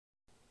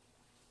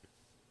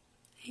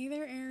Hey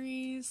there,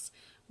 Aries.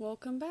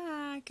 Welcome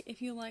back.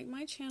 If you like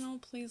my channel,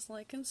 please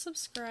like and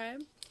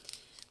subscribe.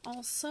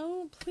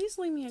 Also, please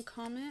leave me a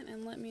comment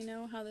and let me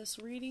know how this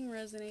reading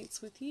resonates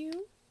with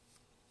you.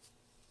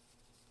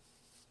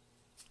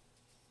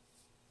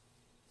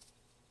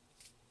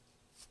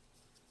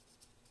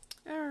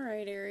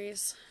 Alright,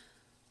 Aries.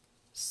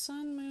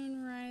 Sun,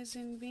 Moon,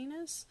 Rising,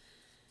 Venus.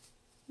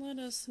 Let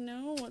us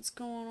know what's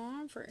going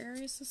on for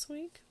Aries this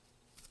week.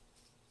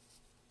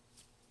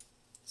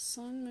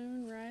 Sun,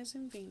 Moon,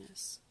 Rising,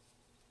 Venus.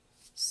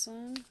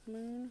 Sun,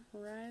 Moon,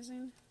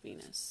 Rising,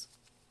 Venus.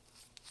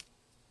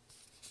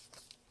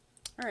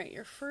 Alright,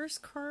 your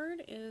first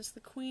card is the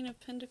Queen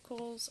of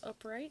Pentacles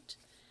upright.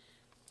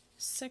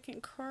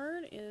 Second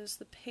card is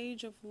the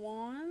Page of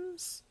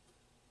Wands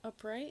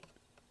upright.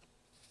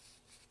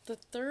 The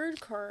third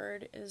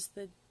card is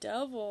the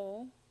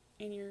Devil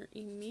in your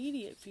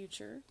immediate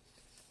future.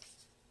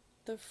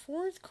 The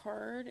fourth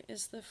card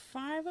is the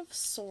Five of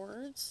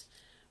Swords,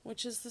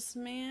 which is this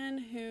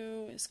man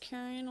who is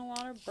carrying a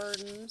lot of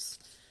burdens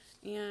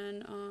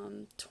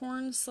and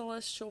torn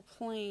celestial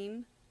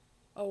plane,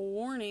 a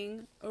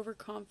warning,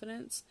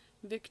 overconfidence,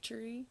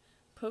 victory,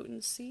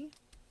 potency.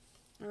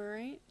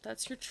 Alright,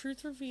 that's your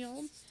truth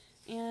revealed.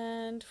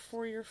 And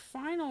for your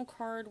final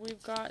card,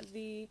 we've got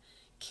the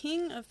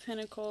King of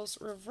Pentacles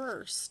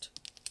reversed,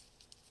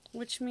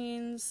 which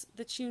means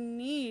that you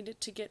need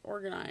to get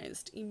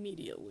organized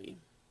immediately.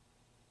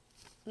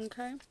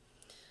 Okay?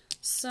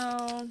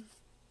 So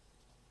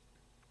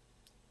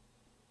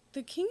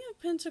the King of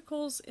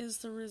Pentacles is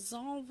the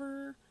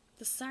resolver,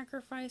 the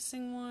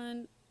sacrificing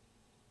one,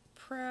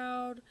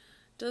 proud,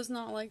 does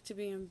not like to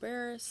be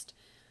embarrassed.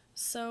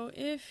 So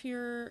if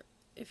you're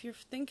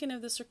thinking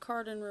of this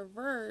card in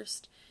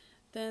reversed,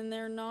 then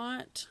they're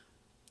not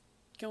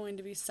going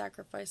to be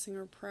sacrificing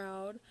or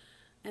proud,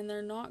 and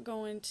they're not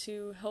going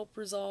to help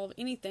resolve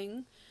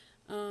anything.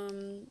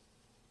 They're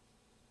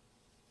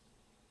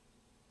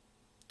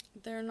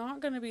not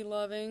going to be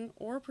loving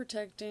or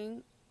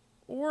protecting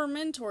or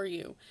mentor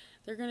you.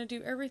 They're going to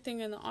do everything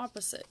in the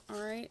opposite,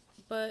 alright?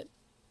 But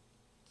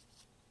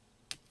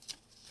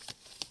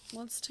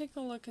let's take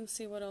a look and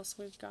see what else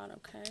we've got,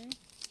 okay?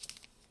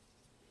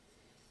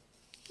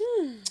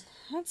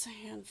 That's a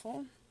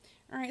handful.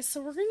 Alright,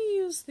 so we're going to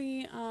use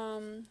the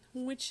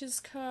Witches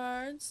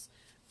cards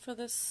for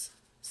this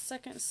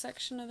second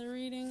section of the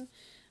reading.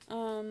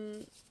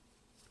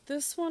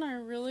 This one I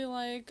really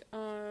like.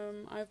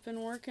 I've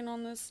been working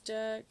on this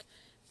deck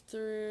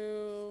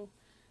through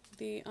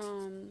the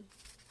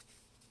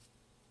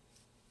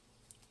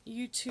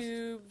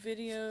YouTube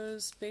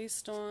videos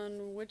based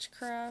on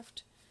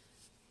witchcraft,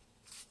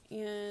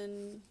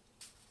 and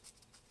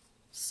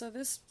so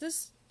this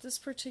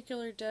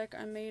particular deck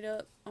I made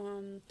up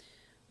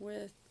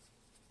with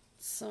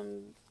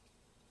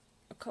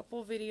a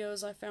couple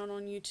videos I found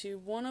on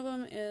YouTube. One of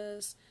them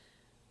is,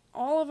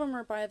 all of them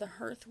are by the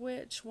Hearth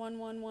Witch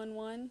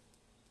 1111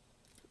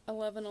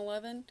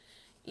 1111,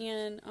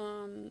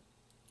 and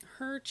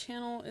her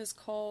channel is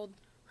called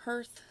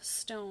Hearth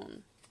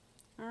Stone.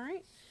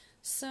 Alright,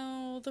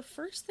 so the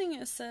first thing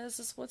it says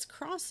is what's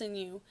crossing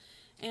you,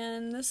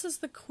 and this is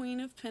the Queen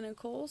of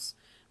Pentacles,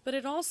 but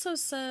it also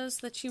says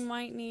that you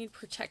might need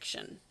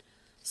protection.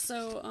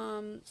 So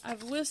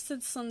I've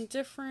listed some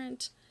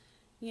different,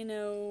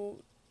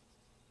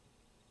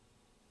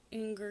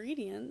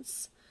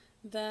 ingredients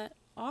that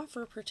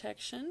offer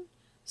protection.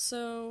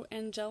 So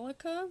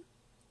angelica,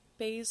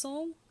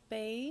 basil,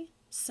 bay,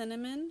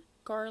 cinnamon,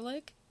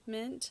 garlic,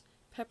 mint,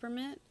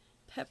 peppermint,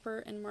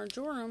 pepper, and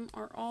marjoram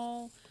are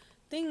all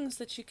things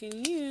that you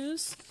can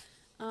use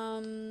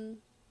to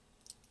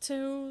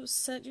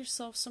set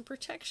yourself some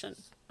protection,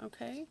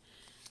 okay?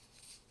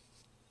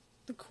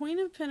 The Queen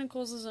of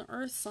Pentacles is an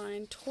earth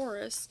sign,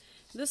 Taurus.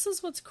 This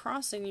is what's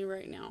crossing you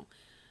right now.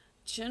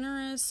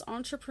 Generous,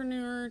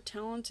 entrepreneur,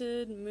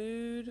 talented,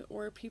 mood,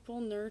 or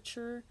people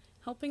nurture,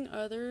 helping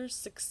others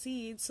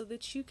succeed so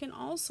that you can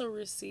also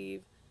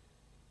receive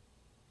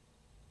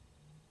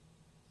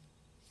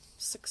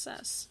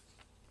success.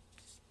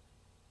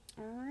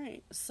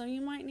 Alright, so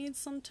you might need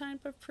some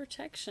type of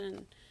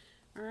protection.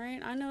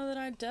 Alright, I know that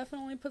I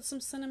definitely put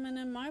some cinnamon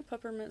in my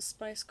peppermint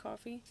spice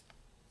coffee.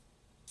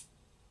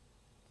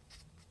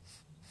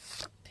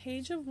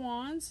 Page of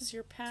Wands is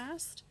your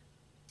past.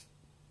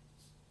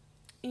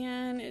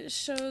 And it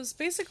shows,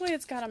 basically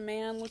it's got a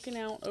man looking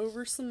out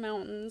over some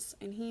mountains,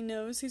 and he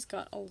knows he's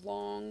got a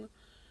long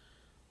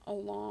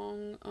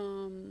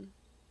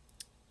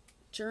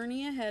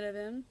journey ahead of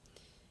him.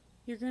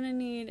 You're going to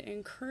need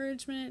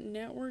encouragement,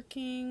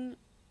 networking,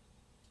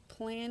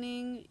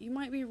 planning. You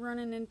might be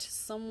running into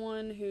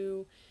someone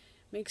who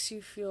makes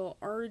you feel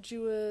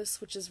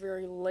arduous, which is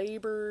very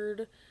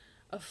labored,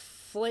 a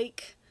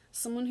flake,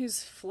 someone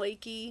who's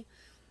flaky,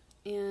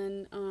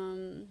 and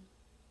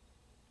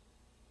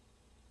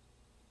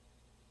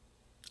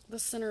the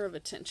center of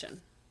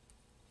attention.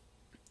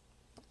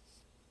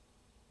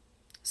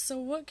 So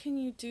what can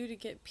you do to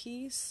get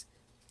peace?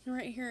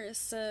 Right here it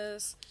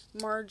says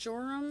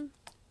marjoram,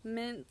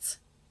 mint,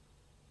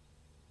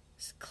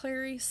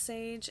 clary,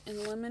 sage,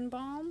 and lemon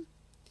balm.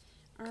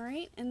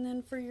 Alright, and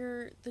then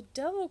for the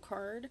devil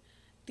card,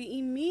 the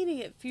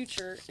immediate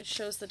future, it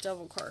shows the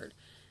devil card.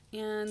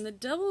 And the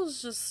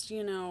devil's just,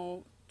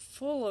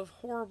 full of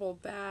horrible,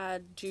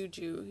 bad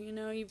juju.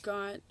 You've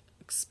got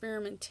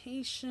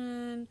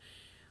experimentation,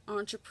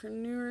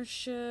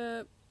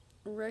 entrepreneurship,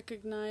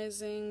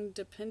 recognizing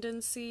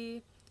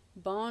dependency,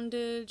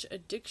 bondage,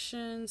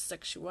 addiction,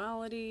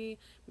 sexuality,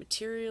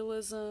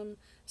 materialism,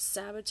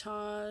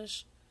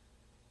 sabotage,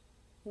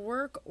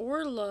 work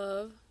or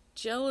love,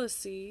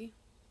 jealousy.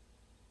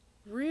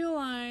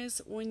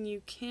 Realize when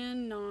you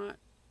cannot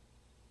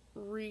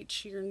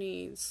reach your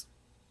needs.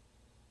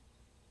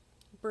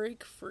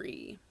 Break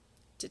free.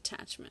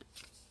 Detachment.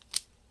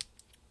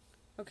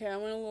 Okay, I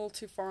went a little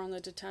too far on the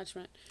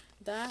detachment.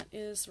 That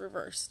is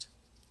reversed.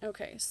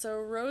 Okay,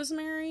 so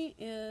rosemary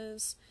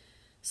is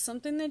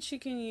something that you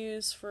can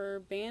use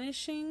for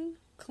banishing,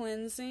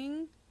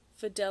 cleansing,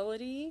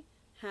 fidelity,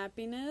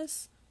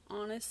 happiness,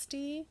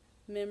 honesty,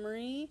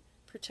 memory,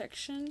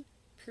 protection,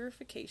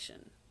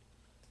 purification.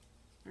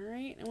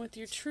 Alright, and with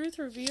your truth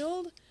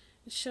revealed,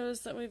 it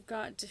shows that we've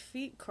got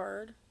defeat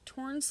card,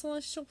 torn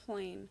celestial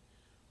plane,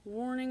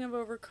 warning of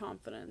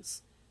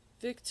overconfidence,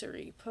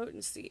 victory,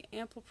 potency,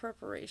 ample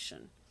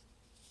preparation,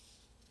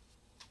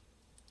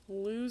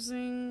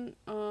 losing,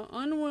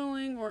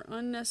 unwilling or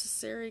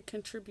unnecessary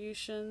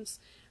contributions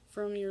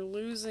from your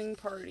losing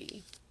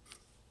party.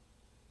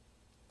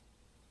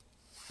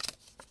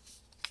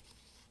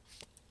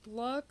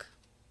 Luck,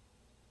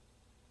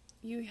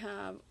 you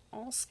have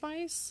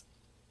allspice,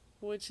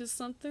 which is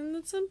something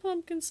that's in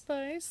pumpkin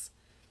spice,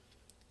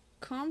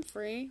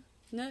 comfrey,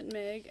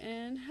 nutmeg,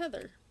 and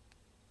heather.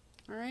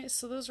 Alright,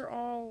 so those are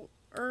all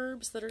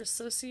herbs that are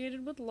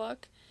associated with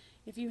luck.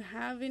 If you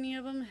have any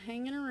of them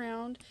hanging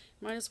around,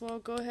 might as well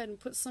go ahead and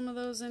put some of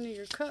those into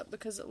your cup,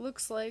 because it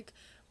looks like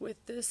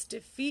with this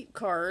defeat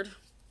card,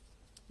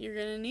 you're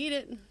going to need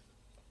it.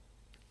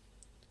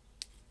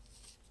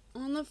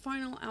 On the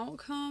final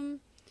outcome,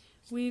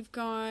 we've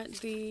got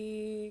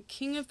the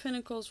King of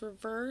Pentacles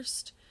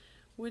reversed,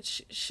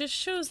 which just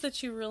shows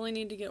that you really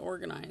need to get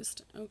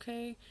organized,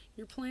 okay?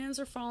 Your plans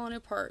are falling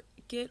apart.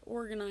 Get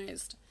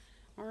organized.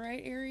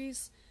 Alright,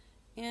 Aries?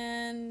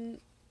 And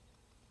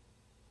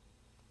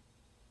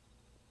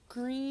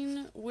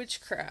Green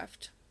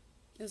Witchcraft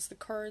is the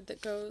card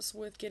that goes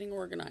with getting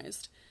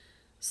organized.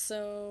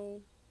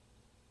 So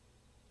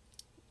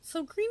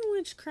Green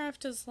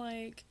Witchcraft is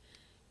like,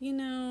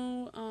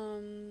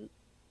 the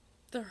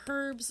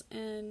herbs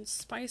and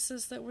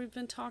spices that we've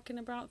been talking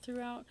about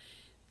throughout.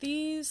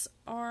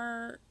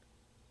 They're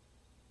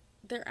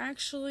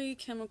actually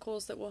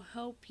chemicals that will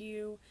help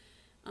you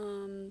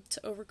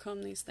to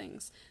overcome these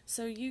things.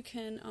 So you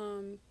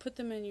can put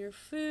them in your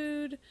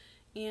food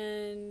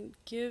and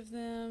give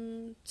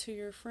them to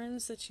your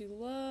friends that you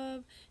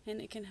love,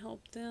 and it can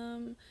help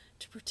them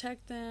to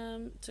protect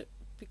them, to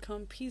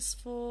become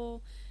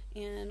peaceful,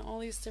 and all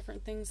these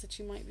different things that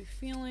you might be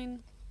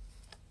feeling.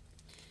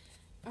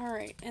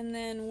 Alright, and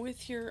then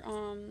with your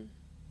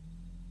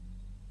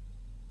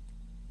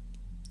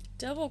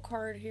Devil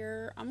card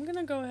here, I'm going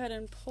to go ahead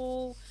and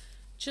pull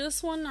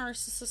just one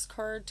Narcissist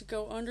card to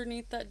go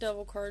underneath that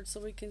Devil card so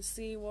we can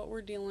see what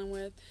we're dealing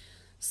with.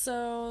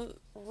 So,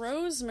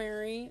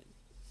 Rosemary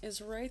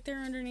is right there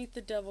underneath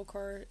the Devil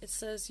card. It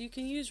says you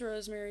can use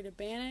Rosemary to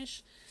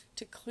banish,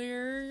 to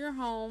clear your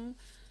home,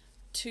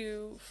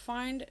 to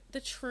find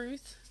the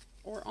truth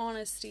or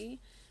honesty,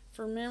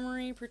 for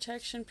memory,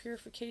 protection,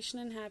 purification,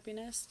 and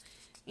happiness.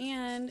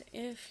 And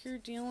if you're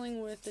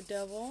dealing with the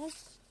Devil,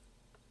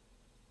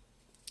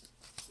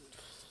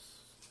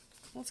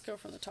 let's go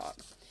from the top.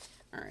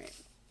 Alright.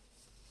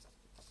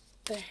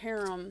 The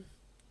harem.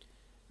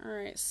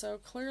 Alright, so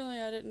clearly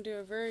I didn't do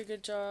a very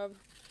good job.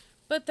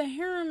 But the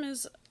harem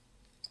is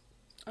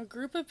a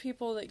group of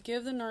people that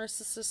give the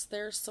narcissist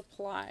their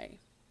supply.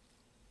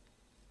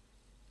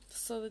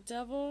 So the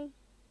Devil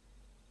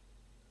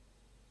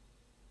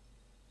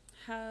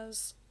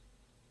has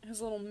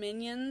his little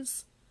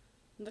minions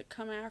that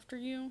come after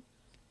you.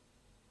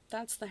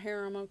 That's the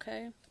harem,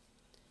 okay?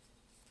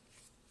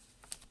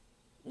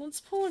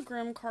 Let's pull a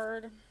Grim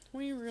card.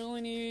 We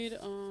really need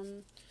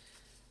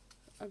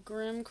a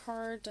Grim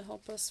card to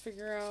help us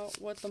figure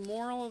out what the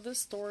moral of this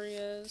story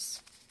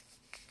is.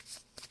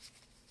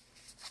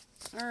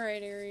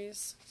 Alright,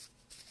 Aries.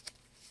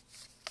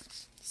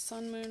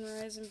 Sun, Moon,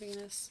 Rise, and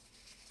Venus.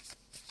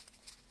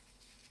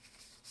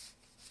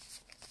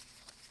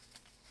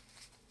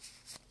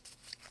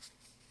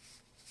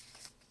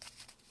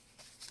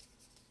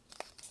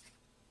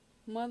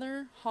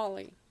 Mother,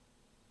 Holly.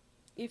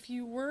 If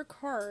you work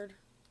hard,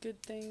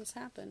 good things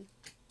happen.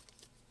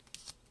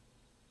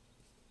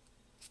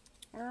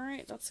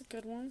 Alright, that's a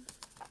good one.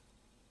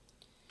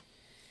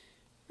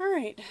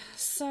 Alright,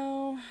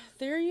 so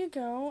there you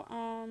go.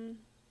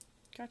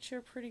 Got you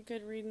a pretty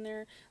good reading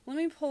there. Let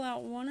me pull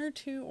out one or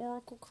two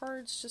oracle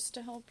cards just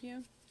to help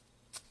you.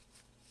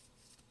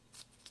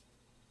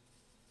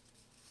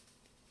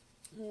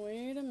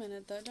 Wait a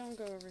minute, that don't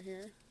go over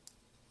here.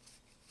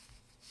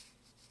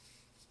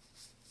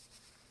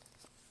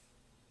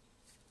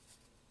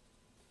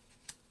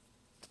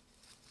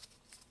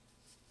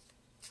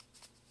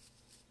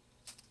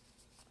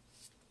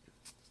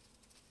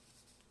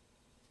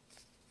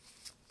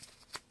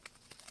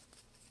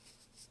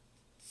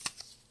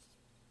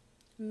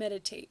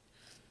 meditate.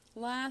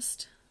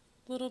 Last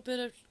little bit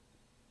of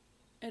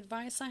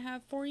advice I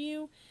have for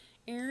you,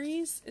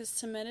 Aries, is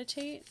to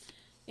meditate.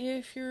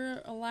 If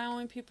you're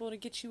allowing people to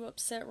get you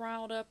upset,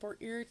 riled up, or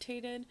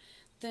irritated,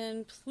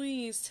 then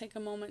please take a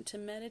moment to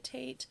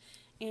meditate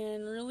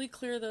and really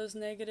clear those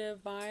negative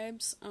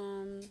vibes,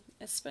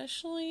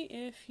 especially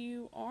if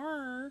you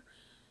are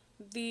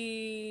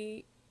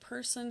the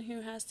person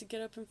who has to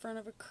get up in front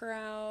of a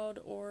crowd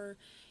or,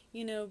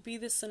 be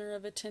the center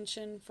of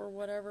attention for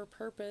whatever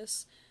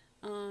purpose.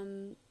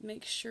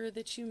 Make sure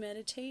that you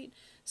meditate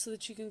so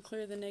that you can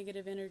clear the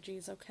negative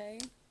energies, okay?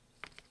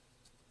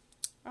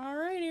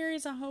 Alright,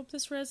 Aries, I hope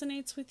this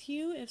resonates with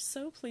you. If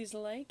so, please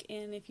like,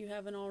 and if you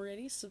haven't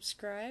already,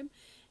 subscribe,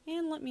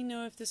 and let me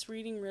know if this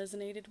reading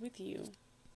resonated with you.